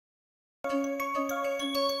Hello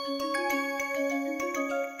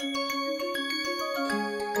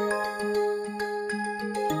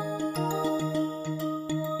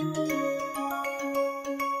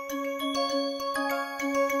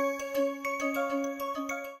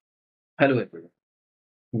everyone.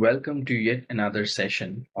 Welcome to yet another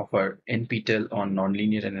session of our NPTEL on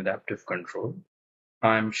Nonlinear and Adaptive Control.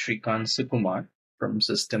 I'm Shrikant Sukumar from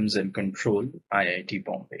Systems and Control, IIT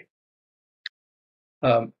Bombay.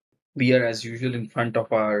 Um, we are as usual in front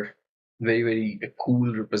of our very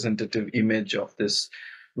cool representative image of this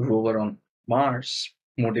rover on Mars,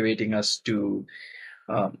 motivating us to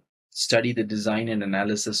um, study the design and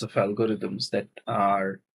analysis of algorithms that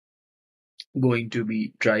are going to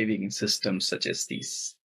be driving systems such as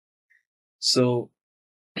these. So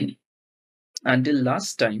until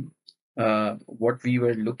last time, what we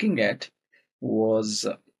were looking at was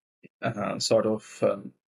sort of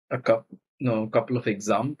couple of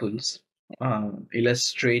examples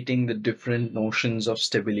illustrating the different notions of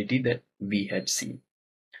stability that we had seen.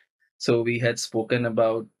 So we had spoken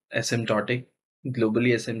about asymptotic,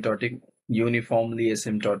 globally asymptotic, uniformly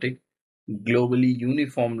asymptotic, globally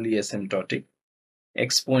uniformly asymptotic,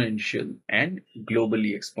 exponential, and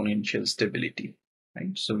globally exponential stability.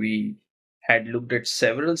 Right. So we had looked at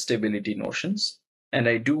several stability notions, and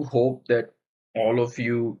I do hope that all of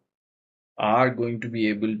you are going to be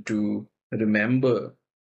able to remember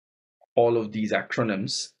all of these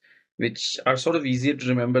acronyms, which are sort of easier to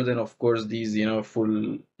remember than, of course, these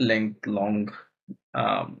full length long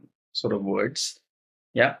sort of words.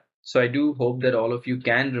 Yeah. So I do hope that all of you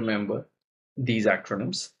can remember these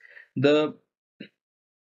acronyms. The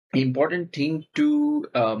important thing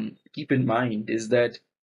to keep in mind is that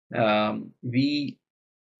we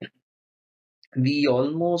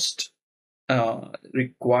almost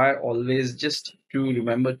require always just to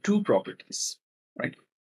remember two properties, right?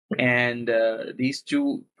 And these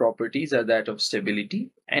two properties are that of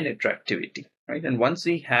stability and attractivity, right? And once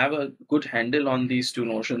we have a good handle on these two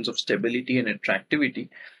notions of stability and attractivity,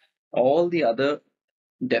 all the other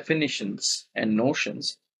definitions and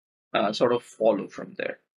notions sort of follow from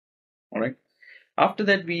there. All right. After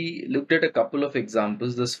that, we looked at a couple of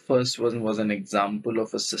examples. This first one was an example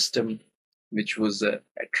of a system which was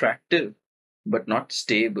attractive but not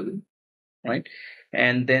stable, right?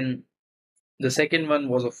 And then the second one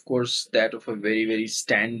was, of course, that of a very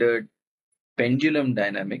standard pendulum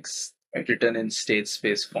dynamics, right, written in state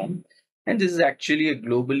space form. And this is actually a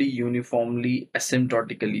globally uniformly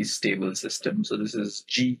asymptotically stable system. So this is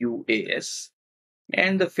GUAS.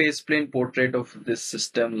 And the phase plane portrait of this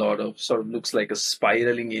system sort of looks like a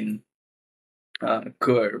spiraling in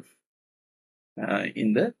curve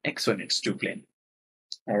in the x1, x2 plane.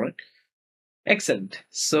 All right. Excellent.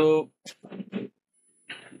 So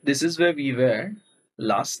this is where we were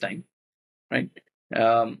last time, right?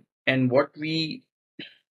 And what we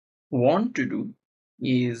want to do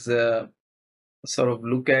is sort of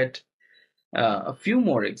look at a few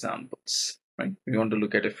more examples, right? We want to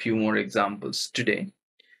look at a few more examples today.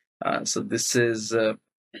 So this is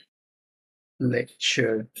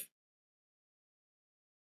lecture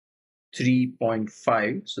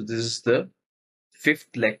 3.5. So this is the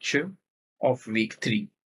fifth lecture of week 3,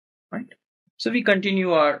 right? So we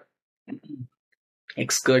continue our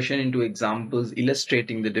excursion into examples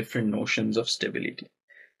illustrating the different notions of stability,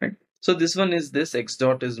 right? So this one is this x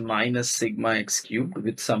dot is minus sigma x cubed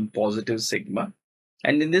with some positive sigma.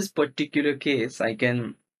 And in this particular case, I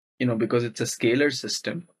can, because it's a scalar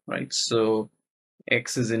system, right? So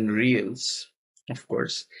x is in reals, of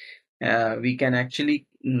course. We can actually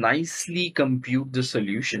nicely compute the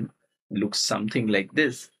solution. Looks something like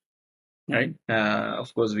this, right?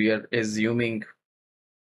 Of course, we are assuming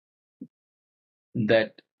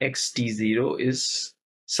that xt0 is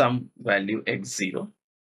some value x0.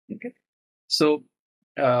 Okay. So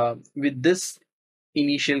with this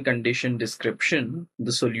initial condition description,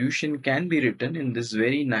 the solution can be written in this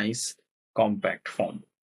very nice compact form.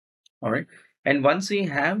 All right. And once we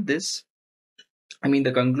have this, I mean,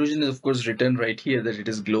 the conclusion is, of course, written right here that it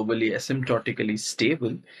is globally asymptotically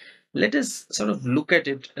stable. Let us sort of look at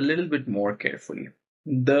it a little bit more carefully.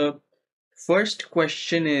 The first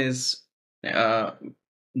question is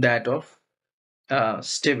that of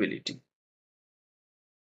stability.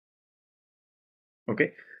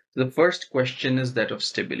 Okay. The first question is that of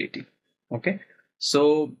stability. Okay.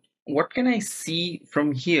 So what can I see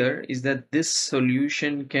from here is that this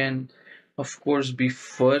solution can, of course, be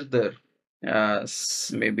further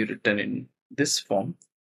maybe written in this form.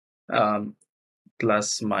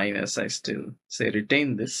 Plus minus, I still say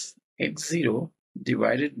retain this x0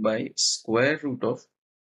 divided by square root of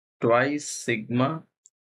twice sigma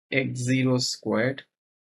x0 squared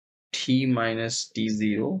t minus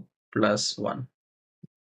t0 plus 1.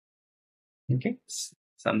 Okay,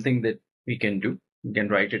 something that we can do. We can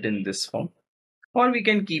write it in this form, or we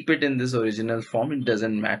can keep it in this original form. It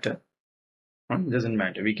doesn't matter. It doesn't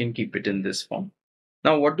matter. We can keep it in this form.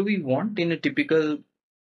 Now, what do we want in a typical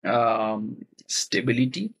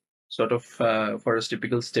stability? Sort of for a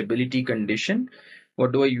typical stability condition,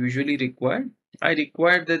 what do I usually require? I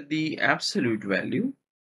require that the absolute value,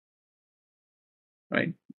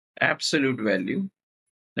 right? Absolute value,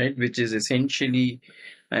 right? Which is essentially,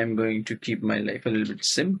 I'm going to keep my life a little bit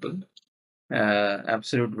simple.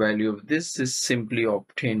 Absolute value of this is simply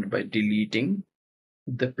obtained by deleting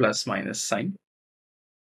the plus minus sign,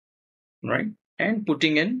 right? And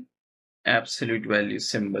putting an absolute value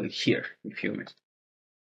symbol here, if you may.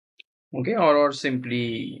 Okay, or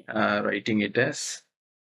simply writing it as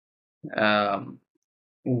 1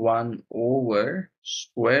 over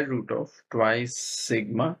square root of twice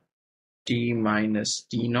sigma t minus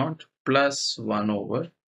t naught plus 1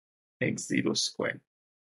 over x0 squared.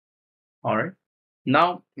 All right.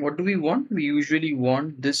 Now, what do we want? We usually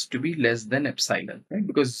want this to be less than epsilon, right?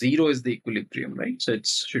 Because 0 is the equilibrium, right? So it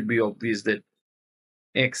should be obvious that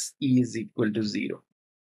xe is equal to 0,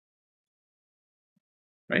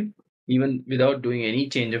 right? Even without doing any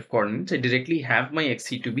change of coordinates, I directly have my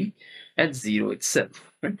xe to be at 0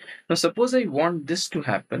 itself, right? Now, suppose I want this to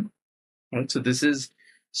happen, right? So this is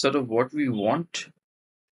sort of what we want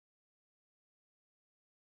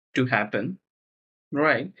to happen,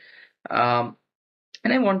 right? And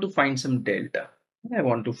I want to find some delta. I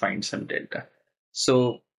want to find some delta.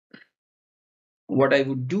 So what I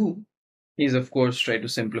would do is, of course, try to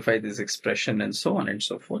simplify this expression and so on and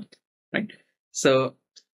so forth, right? So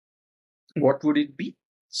what would it be?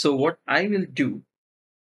 So what I will do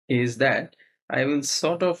is that I will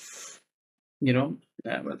sort of, well,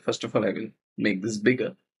 first of all, I will make this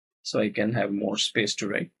bigger so I can have more space to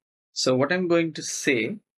write. So what I'm going to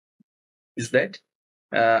say is that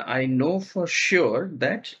I know for sure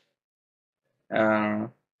that,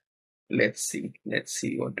 let's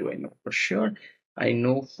see, what do I know for sure? I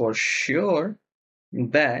know for sure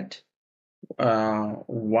that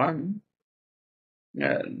one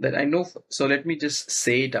that I know. So let me just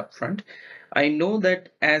say it up front. I know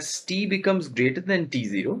that as t becomes greater than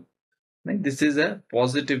t0, right, this is a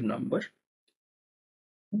positive number.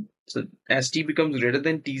 So as t becomes greater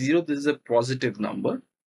than t0, this is a positive number.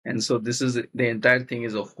 And so this is the entire thing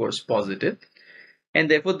is of course positive. And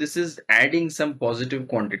therefore this is adding some positive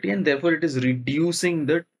quantity, and therefore it is reducing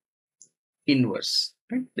the inverse.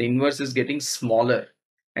 Right? The inverse is getting smaller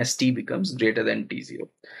as t becomes greater than t0.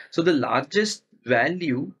 So the largest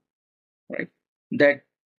value, right, that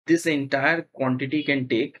this entire quantity can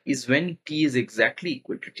take is when t is exactly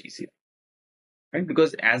equal to t0. Right?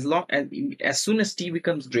 Because as soon as t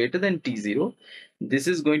becomes greater than t0, this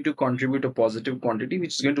is going to contribute a positive quantity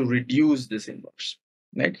which is going to reduce this inverse.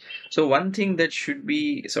 Right? So one thing that should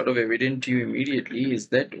be sort of evident to you immediately is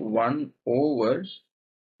that 1 over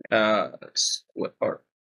or let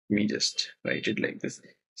me just write it like this,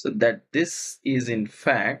 so that this is in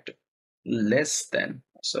fact less than,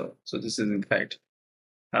 so this is in fact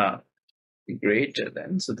greater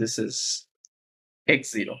than, so this is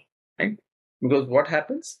x0, right? Because what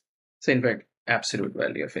happens, so in fact absolute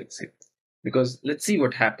value of x0, because let's see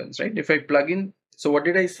what happens, right? If I plug in, so what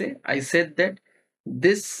did I say? I said that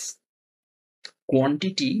this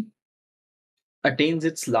quantity attains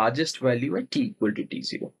its largest value at t equal to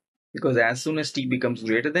t0, because as soon as t becomes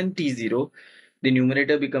greater than t0, the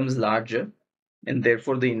numerator becomes larger, and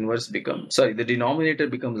therefore the inverse becomes, the denominator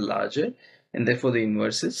becomes larger, and therefore the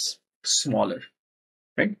inverse is smaller,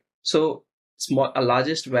 right? So a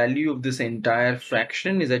largest value of this entire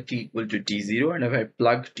fraction is at t equal to t0, and if I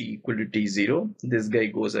plug t equal to t0, this guy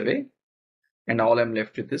goes away, and all I'm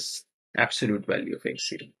left with is absolute value of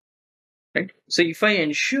x0, right? So if I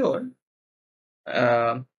ensure,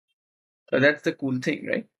 so that's the cool thing,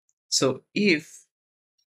 right? So if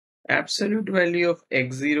absolute value of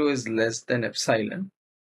x0 is less than epsilon,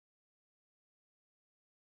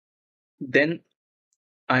 then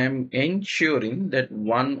I am ensuring that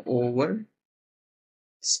 1 over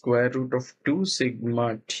square root of 2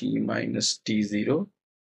 sigma t minus t0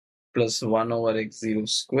 plus 1 over x0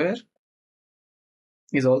 square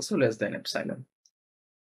is also less than epsilon,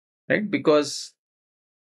 right? Because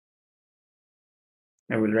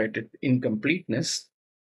I will write it incompleteness.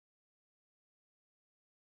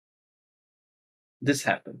 This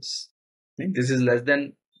happens. Right? This is less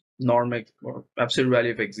than norm x or absolute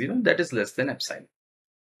value of x0, that is less than epsilon,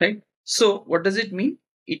 right? So what does it mean?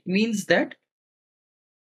 It means that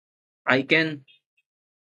I can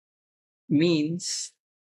means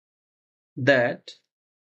that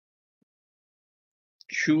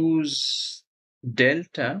choose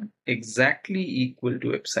delta exactly equal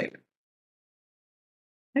to epsilon.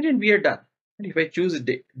 And then we are done. And if I choose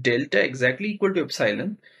delta exactly equal to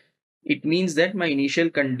epsilon, it means that my initial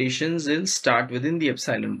conditions will start within the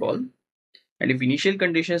epsilon ball. And if initial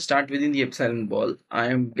conditions start within the epsilon ball, I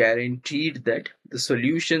am guaranteed that the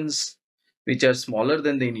solutions which are smaller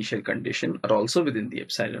than the initial condition are also within the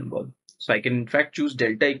epsilon ball. So I can in fact choose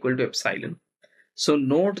delta equal to epsilon. So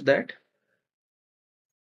note that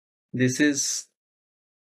this is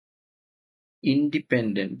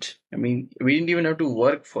independent. I mean, we didn't even have to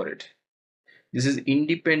work for it. This is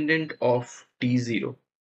independent of T0,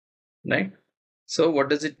 right? So what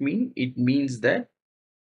does it mean? It means that,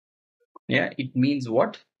 yeah, it means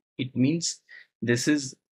what? It means this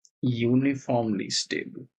is uniformly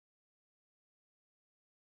stable.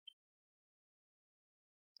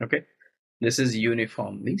 Okay, this is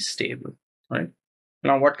uniformly stable, right?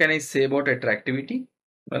 Now, what can I say about attractivity?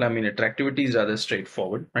 Well, I mean, attractivity is rather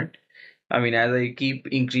straightforward, right? I mean, as I keep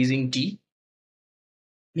increasing T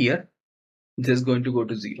here, this is going to go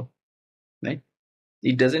to zero, right?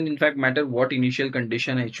 It doesn't, in fact, matter what initial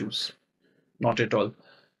condition I choose. Not at all.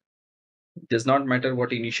 It does not matter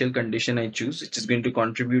what initial condition I choose. It is going to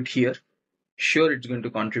contribute here. Sure, it's going to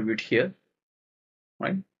contribute here,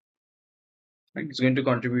 right? Right? It's going to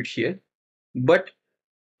contribute here. But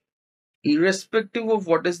irrespective of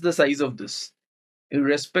what is the size of this,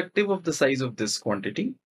 irrespective of the size of this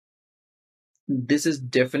quantity, this is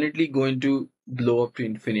definitely going to blow up to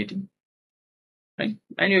infinity, right?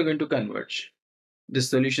 And you're going to converge. This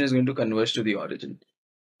solution is going to converge to the origin,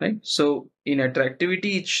 right? So in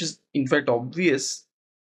attractivity, it's just in fact obvious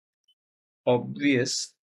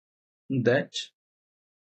that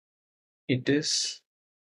it is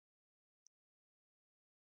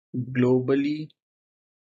globally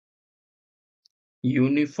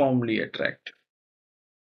uniformly attractive.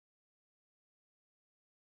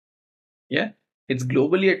 Yeah, it's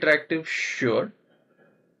globally attractive, sure,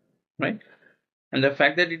 right? And the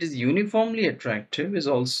fact that it is uniformly attractive is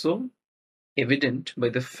also evident by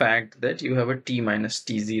the fact that you have a t minus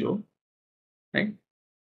t0, right?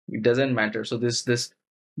 It doesn't matter. So this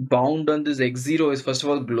bound on this x0 is first of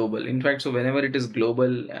all global. In fact, so whenever it is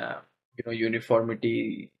global,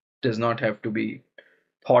 uniformity does not have to be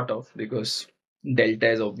thought of, because delta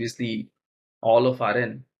is obviously all of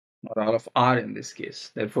Rn, or all of R in this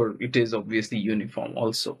case. Therefore, it is obviously uniform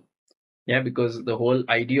also. Yeah, because the whole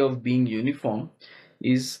idea of being uniform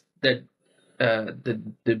is that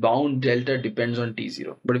the bound delta depends on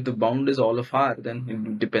T0. But if the bound is all of R, then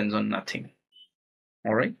it depends on nothing.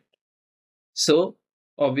 All right. So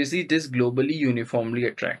obviously it is globally uniformly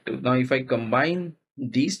attractive. Now, if I combine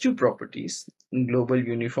these two properties, global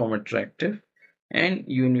uniform attractive and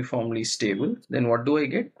uniformly stable, then what do I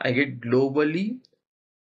get? I get globally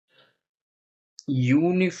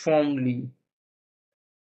uniformly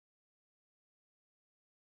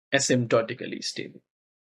asymptotically stable.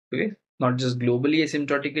 Okay, not just globally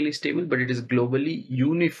asymptotically stable, but it is globally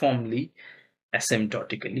uniformly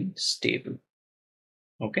asymptotically stable.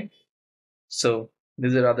 Okay, so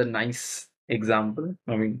this is a rather nice example.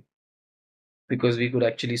 I mean, because we could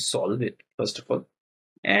actually solve it first of all,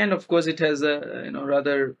 and of course it has a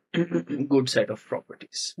rather good set of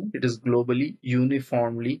properties. It is globally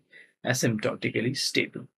uniformly asymptotically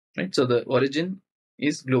stable, right? So the origin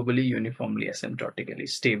is globally uniformly asymptotically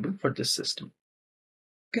stable for this system.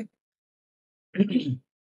 Okay.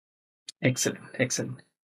 Excellent, excellent.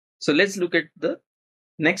 So let's look at the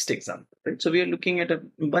next example, right? So we are looking at a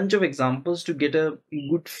bunch of examples to get a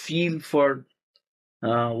good feel for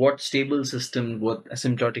what stable systems, what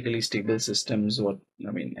asymptotically stable systems, what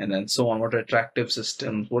I mean, and then so on, what attractive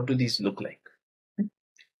systems, what do these look like?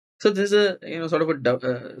 So this is a sort of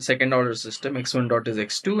a second order system. X1 dot is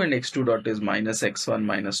x2 and x2 dot is minus x1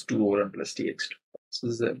 minus 2 over 1 plus tx2. So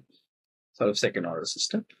this is a sort of second order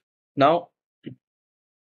system. Now,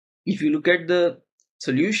 if you look at the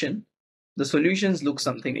solutions look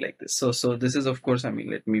something like this. So this is, of course, I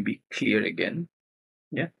mean, let me be clear again.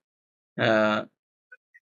 Yeah. Uh,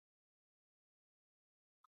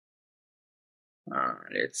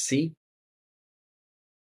 let's see.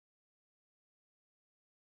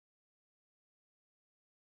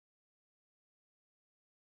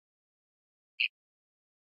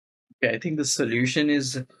 Okay, I think the solution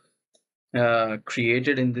is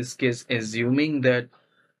created in this case, assuming that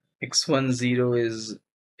x10 is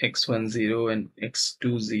x10 and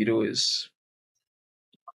x20 is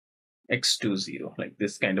x20, like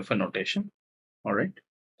this kind of a notation. All right.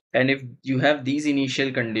 And if you have these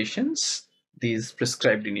initial conditions, these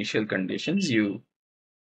prescribed initial conditions, you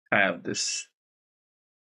have this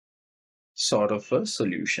sort of a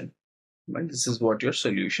solution, right? This is what your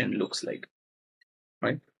solution looks like,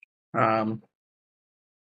 right? um,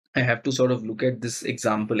 I have to sort of look at this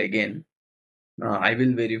example again. I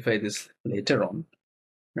will verify this later on.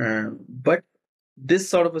 But this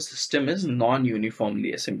sort of a system is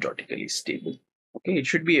non-uniformly asymptotically stable. Okay, it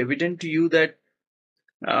should be evident to you that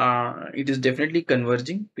it is definitely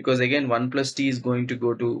converging, because again 1 plus t is going to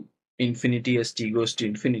go to infinity as t goes to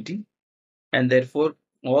infinity, and therefore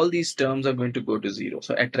all these terms are going to go to zero.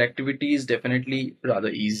 So attractivity is definitely rather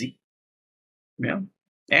easy. Yeah,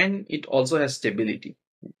 and it also has stability.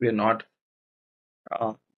 We are not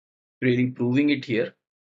uh, really proving it here,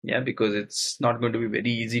 yeah, because it's not going to be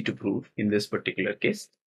very easy to prove in this particular case.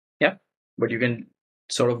 Yeah, but you can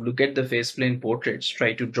sort of look at the phase plane portraits,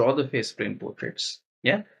 try to draw the phase plane portraits,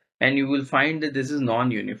 yeah, and you will find that this is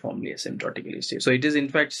non-uniformly asymptotically stable. So it is in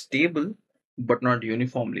fact stable but not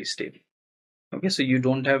uniformly stable. Okay, so you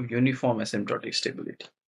don't have uniform asymptotic stability.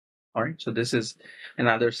 All right, so this is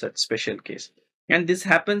another such special case, and this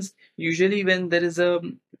happens usually when there is a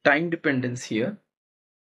time dependence here,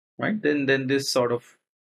 right? Then this sort of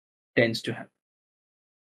tends to happen.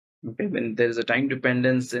 Okay, when there is a time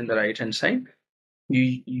dependence in the right hand side,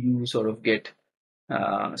 you sort of get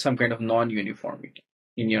some kind of non-uniformity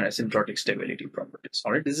in your asymptotic stability properties.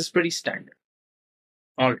 All right, this is pretty standard.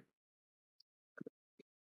 All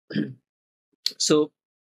right. So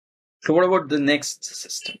what about the next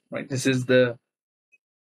system? Right, this is the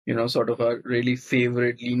sort of a really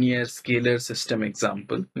favorite linear scalar system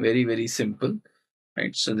example. Very simple,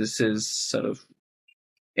 right? So this is sort of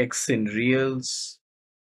x in reals,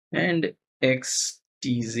 and x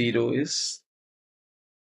t0 is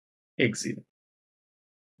x0.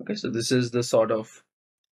 Okay, so this is the sort of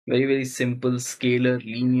very simple scalar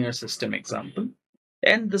linear system example,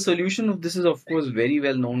 and the solution of this is of course very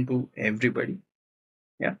well known to everybody.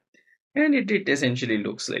 Yeah, and it essentially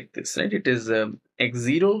looks like this, right? It is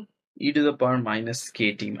x0 e to the power minus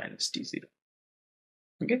kt minus t0.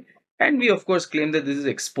 Okay, and we of course claim that this is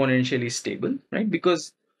exponentially stable, right?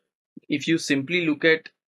 Because if you simply look at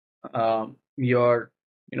your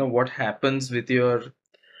what happens with your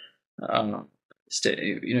uh,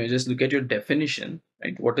 just look at your definition,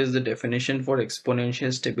 right? What is the definition for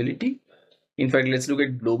exponential stability? In fact, let's look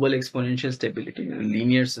at global exponential stability in a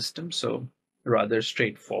linear system. So rather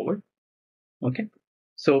straightforward. Okay,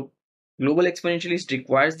 so global exponentialist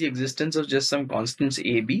requires the existence of just some constants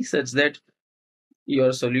a b such that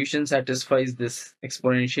your solution satisfies this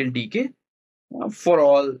exponential decay for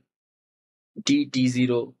all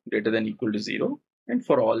t0 greater than equal to 0, and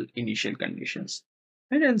for all initial conditions.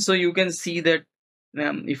 And so you can see that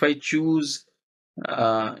if I choose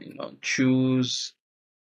choose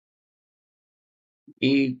a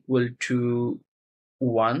equal to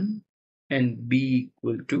 1 and b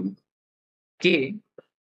equal to k,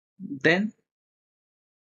 then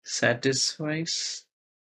satisfies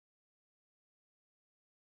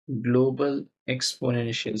global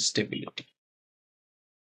exponential stability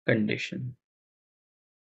condition.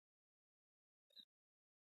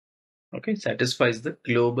 Okay, satisfies the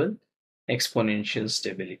global exponential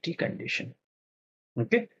stability condition.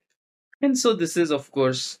 Okay, and so this is of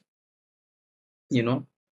course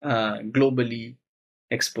globally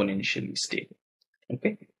exponentially stable.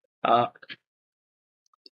 Okay, uh,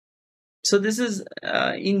 so this is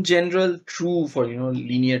in general true for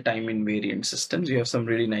linear time invariant systems. You have some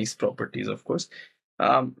really nice properties, of course.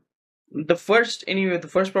 um, the first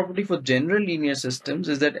property for general linear systems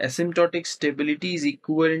is that asymptotic stability is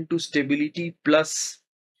equivalent to stability plus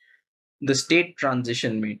the state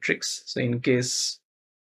transition matrix. So in case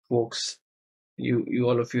folks, you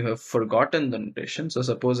all of you have forgotten the notation, so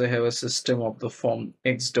suppose I have a system of the form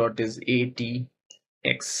x dot is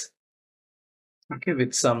atx, okay,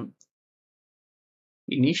 with some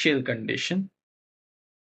initial condition.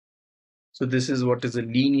 So this is what is a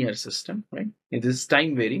linear system, right? It is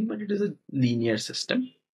time varying, but it is a linear system,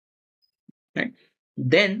 right?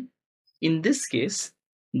 Then in this case,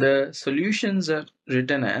 the solutions are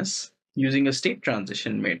written as using a state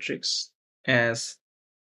transition matrix as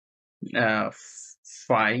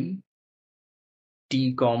phi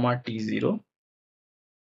t comma t0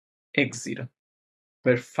 x0,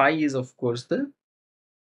 where phi is of course the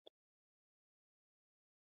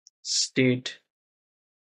state,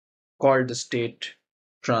 called the state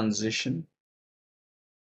transition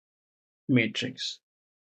matrix.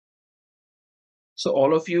 So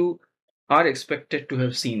all of you are expected to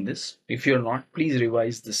have seen this. If you're not, please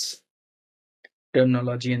revise this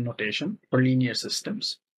terminology and notation for linear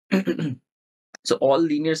systems. So all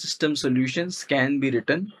linear system solutions can be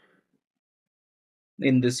written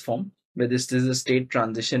in this form, where this is a state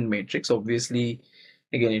transition matrix. Obviously,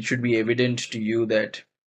 again, it should be evident to you that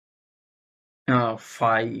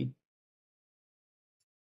phi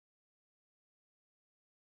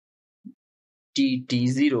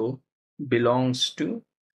t0 belongs to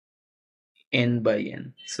n by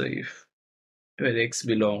n. So if where x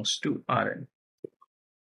belongs to Rn,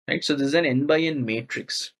 right? So this is an n by n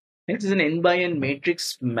matrix. Right? This is an n by n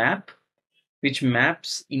matrix map which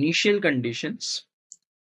maps initial conditions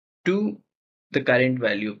to the current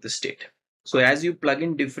value of the state. So as you plug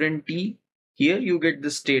in different t here, you get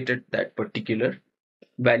the state at that particular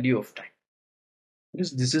value of time.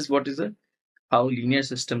 Because this is what is a how linear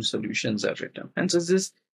system solutions are written. And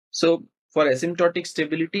so for asymptotic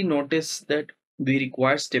stability, notice that we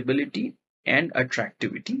require stability and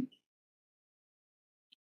attractivity,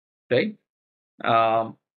 right?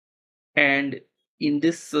 Um, and in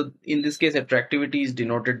this case, attractivity is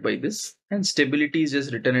denoted by this, and stability is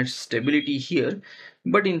just written as stability here.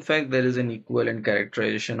 But in fact, there is an equivalent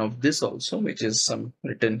characterization of this also, which is some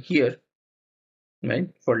written here, right?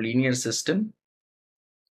 For linear system,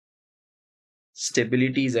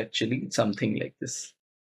 stability is actually something like this.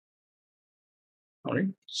 All right,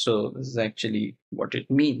 so this is actually what it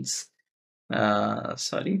means.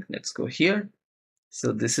 Sorry, let's go here.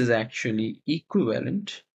 So this is actually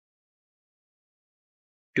equivalent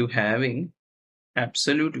to having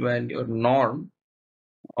absolute value or norm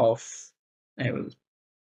of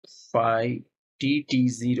phi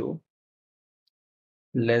t0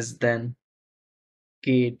 less than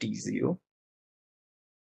kt0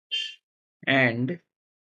 and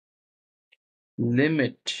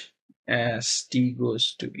limit as t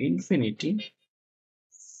goes to infinity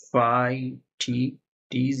phi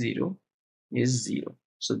t0 is 0.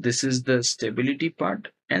 So this is the stability part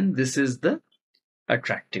and this is the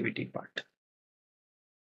attractivity part.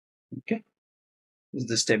 Okay, this is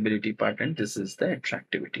the stability part and this is the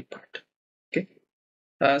attractivity part. Okay,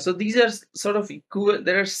 so these are sort of equal.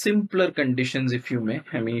 There are simpler conditions, if you may.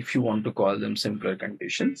 I mean, if you want to call them simpler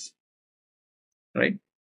conditions, right?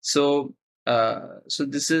 So, so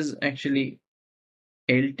this is actually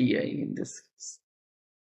LTI in this case,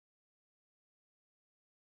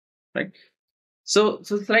 right? So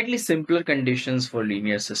slightly simpler conditions for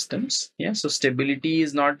linear systems. Yeah. So stability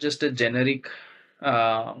is not just a generic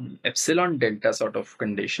epsilon delta sort of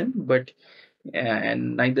condition, but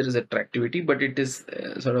and neither is attractivity, but it is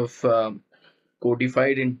sort of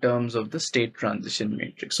codified in terms of the state transition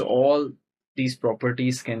matrix. So all these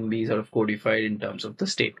properties can be sort of codified in terms of the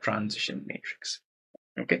state transition matrix.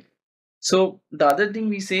 Okay. So the other thing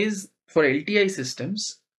we say is for LTI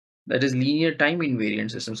systems, that is linear time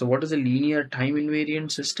invariant system. So what is a linear time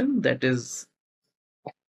invariant system? That is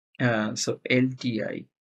so LTI.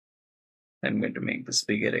 I'm going to make this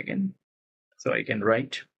bigger again so I can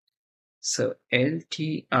write. So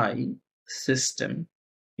LTI system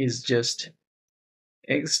is just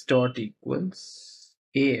x dot equals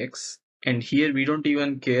ax, and here we don't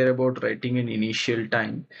even care about writing an initial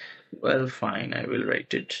time. Well, fine, I will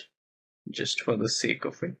write it just for the sake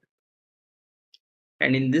of it.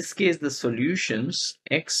 And in this case, the solutions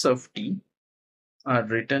x of t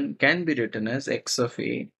can be written as x of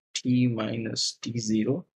a t minus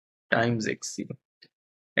t0 times x0,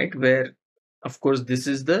 right? Where, of course, this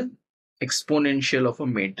is the exponential of a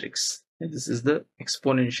matrix. This is the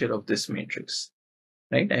exponential of this matrix,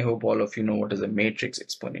 right? I hope all of you know what is a matrix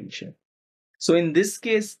exponential. So in this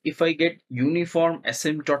case, if I get uniform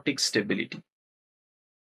asymptotic stability,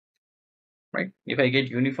 right? If I get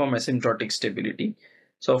uniform asymptotic stability,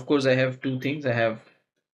 so of course I have two things. I have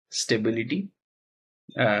stability.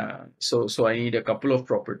 So I need a couple of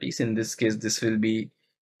properties. In this case, this will be,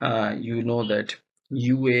 you know that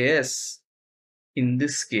UAS in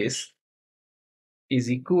this case is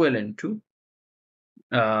equivalent to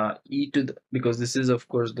e to the, because this is of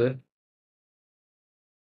course the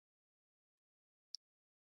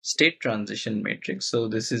state transition matrix. So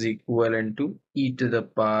this is equivalent to e to the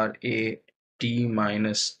power a t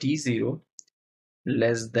minus t0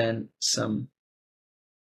 less than some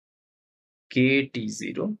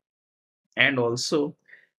kt0, and also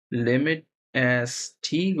limit as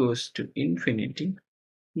t goes to infinity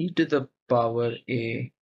e to the power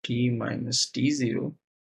a t minus t0,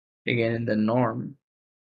 again in the norm,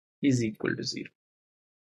 is equal to 0.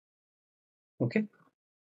 Okay,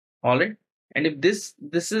 all right. And if this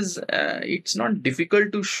is it's not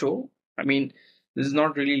difficult to show. I mean, this is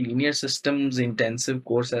not really linear systems intensive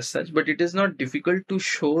course as such, but it is not difficult to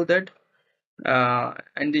show that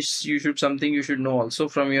and this you should something you should know also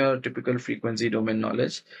from your typical frequency domain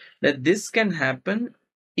knowledge, that this can happen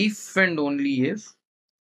if and only if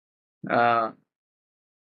uh,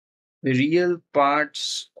 real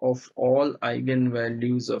parts of all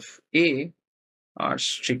eigenvalues of A are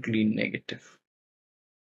strictly negative,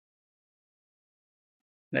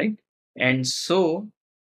 right? And so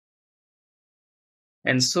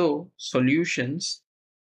solutions,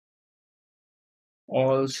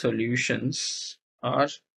 all solutions are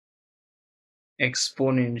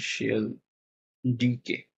exponential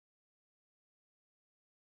decay.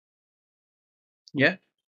 Yeah.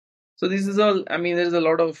 So this is all. I mean, there's a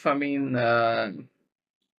lot of.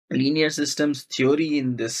 Linear systems theory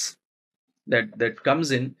in this that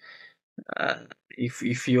comes in.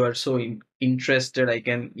 If you are so interested, I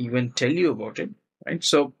can even tell you about it. Right.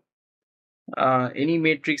 So any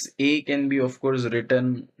matrix A can be, of course,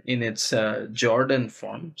 written in its Jordan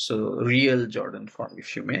form. So real Jordan form,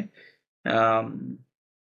 if you may. Um,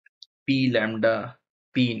 P lambda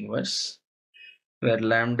P inverse, where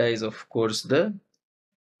lambda is, of course, the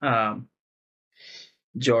um,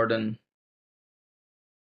 Jordan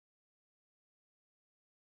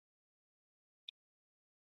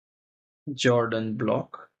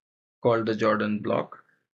block, called the Jordan block.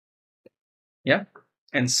 Yeah.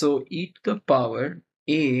 And so e to the power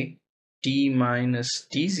a t minus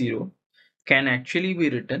t0 can actually be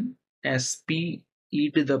written as p e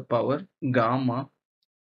to the power gamma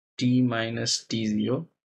t minus t0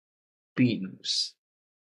 p inverse.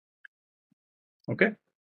 Okay.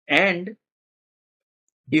 And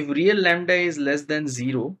if real lambda is less than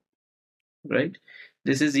 0, right,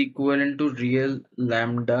 this is equivalent to real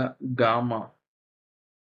lambda gamma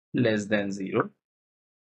less than 0,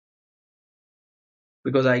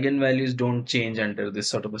 because eigenvalues don't change under this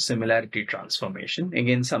sort of a similarity transformation.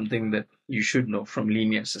 Again, something that you should know from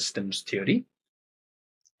linear systems theory,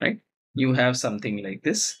 right? You have something like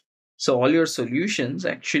this. So all your solutions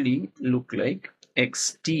actually look like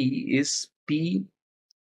xt is p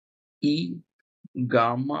e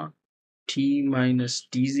gamma t minus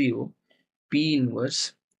t0 p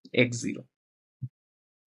inverse x0,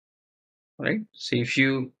 right? So if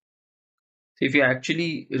you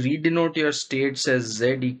actually redenote your states as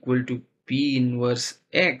z equal to p inverse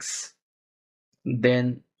x,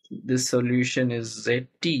 then the solution is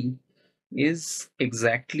zt is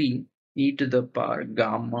exactly e to the power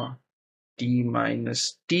gamma t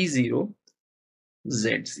minus t0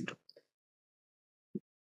 z0.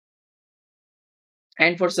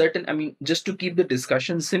 And for certain, I mean, just to keep the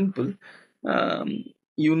discussion simple, um,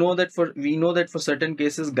 we know that for certain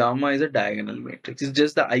cases gamma is a diagonal matrix. It's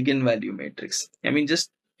just the eigenvalue matrix. I mean, just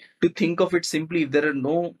to think of it simply, if there are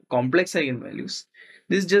no complex eigenvalues,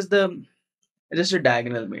 this is just a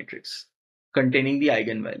diagonal matrix containing the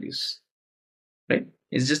eigenvalues, right?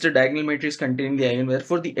 It's just a diagonal matrix containing the eigenvalue.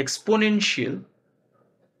 For the exponential,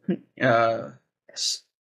 uh,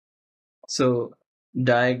 so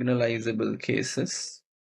diagonalizable cases,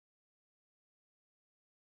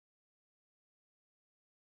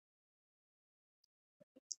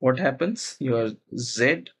 what happens? Your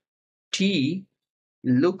zt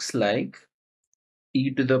looks like e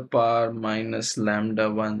to the power minus lambda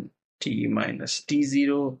 1 t minus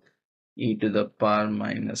t0 e to the power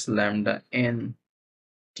minus lambda n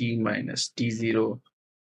t minus t0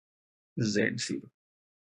 z0.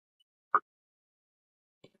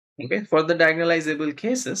 Okay, for the diagonalizable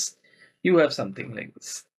cases, you have something like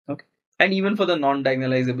this. Okay, and even for the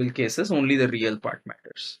non-diagonalizable cases, only the real part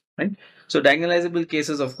matters, right? So diagonalizable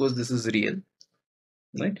cases, of course, this is real,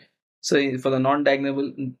 right? So for the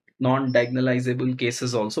non-diagonalizable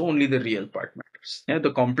cases, also only the real part matters. Yeah,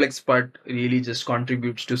 the complex part really just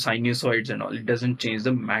contributes to sinusoids and all. It doesn't change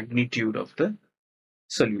the magnitude of the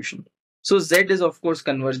solution. So z is, of course,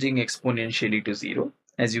 converging exponentially to 0,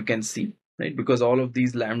 as you can see, right? Because all of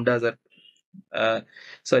these lambdas are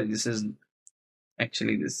sorry, this is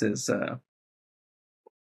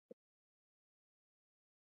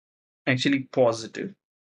actually positive.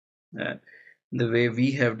 uh, the way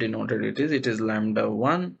we have denoted it is lambda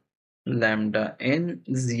 1 lambda n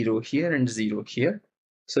 0 here and 0 here.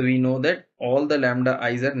 So we know that all the lambda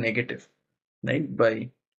i's are negative, right, by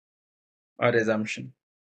our assumption,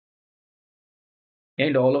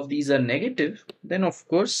 and all of these are negative, then of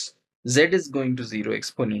course z is going to 0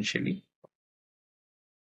 exponentially.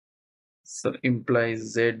 So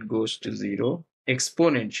implies z goes to 0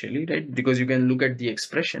 exponentially, right? Because you can look at the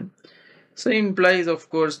expression. So implies, of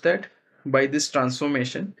course, that by this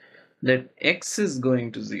transformation, that x is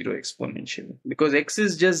going to 0 exponentially, because x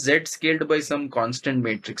is just z scaled by some constant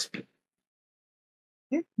matrix p.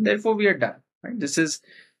 Okay? Therefore, we are done. Right? This is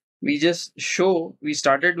we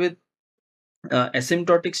started with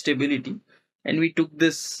asymptotic stability, and we took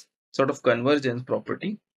this sort of convergence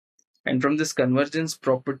property. And from this convergence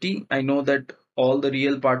property, I know that all the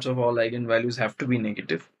real parts of all eigenvalues have to be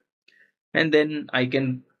negative. And then I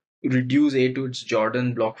can reduce A to its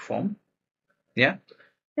Jordan block form. Yeah.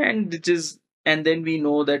 And which is, and then we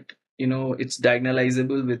know that, it's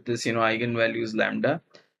diagonalizable with this, eigenvalues lambda,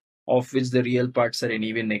 of which the real parts are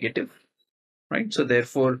anyway negative, right? So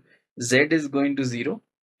therefore, Z is going to 0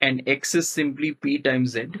 and X is simply P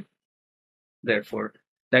times Z. Therefore,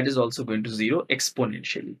 that is also going to 0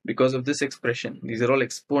 exponentially because of this expression. These are all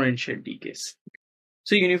exponential decays.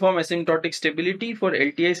 So uniform asymptotic stability for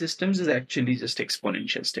LTI systems is actually just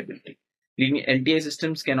exponential stability. LTI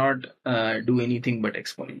systems cannot do anything but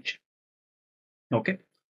exponential. Okay,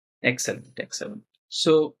 excellent, excellent.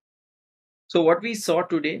 So what we saw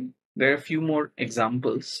today were a few more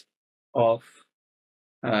examples of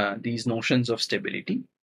these notions of stability,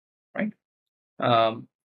 right? Um,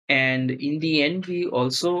 and in the end, we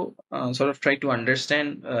also sort of try to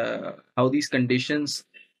understand how these conditions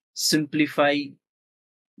simplify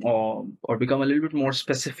or become a little bit more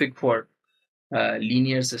specific for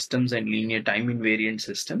linear systems and linear time invariant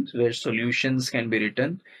systems, where solutions can be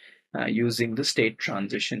written using the state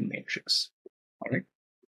transition matrix. All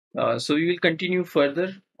right. So we will continue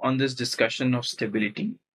further on this discussion of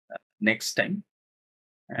stability next time,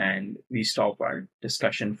 and we stop our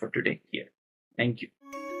discussion for today here. Thank you.